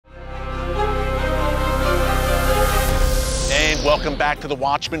Welcome back to The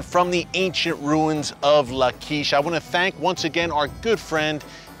Watchman from the ancient ruins of Lachish. I want to thank once again our good friend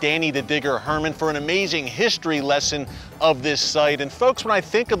Danny the Digger Herman for an amazing history lesson of this site. And folks, when I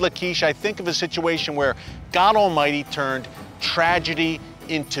think of Lachish, I think of a situation where God Almighty turned tragedy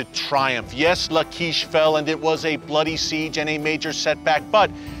into triumph. Yes, Lachish fell and it was a bloody siege and a major setback,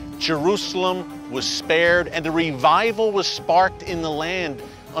 but Jerusalem was spared and a revival was sparked in the land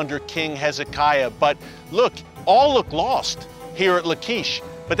under King Hezekiah. But look, all looked lost here at Lachish.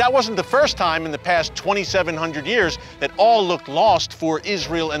 But that wasn't the first time in the past 2,700 years that all looked lost for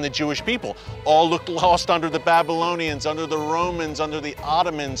Israel and the Jewish people. All looked lost under the Babylonians, under the Romans, under the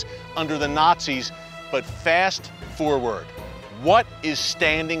Ottomans, under the Nazis. But fast forward, what is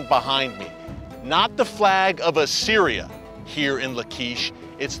standing behind me? Not the flag of Assyria here in Lachish,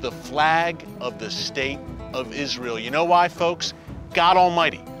 it's the flag of the state of Israel. You know why, folks? God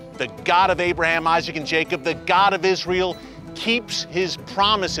Almighty, the God of Abraham, Isaac, and Jacob, the God of Israel, keeps his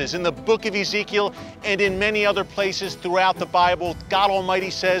promises. In the book of Ezekiel and in many other places throughout the Bible, God Almighty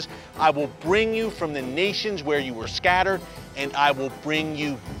says, I will bring you from the nations where you were scattered, and I will bring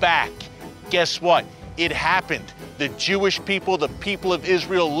you back. Guess what? It happened. The Jewish people, the people of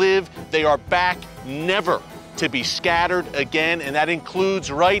Israel live. They are back, never to be scattered again, and that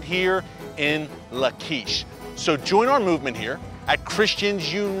includes right here in Lachish. So join our movement here at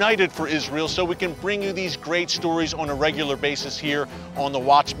Christians United for Israel so we can bring you these great stories on a regular basis here on The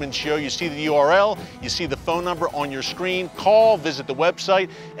Watchman Show. You see the URL, you see the phone number on your screen. Call, visit the website,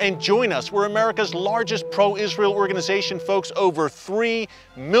 and join us. We're America's largest pro-Israel organization, folks. Over 3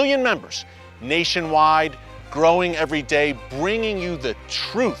 million members nationwide, growing every day, bringing you the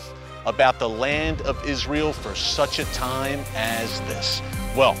truth about the land of Israel for such a time as this.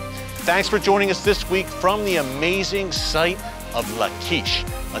 Well, thanks for joining us this week from the amazing site of Lachish.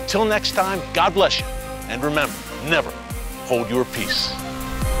 Until next time, God bless you. And remember, never hold your peace.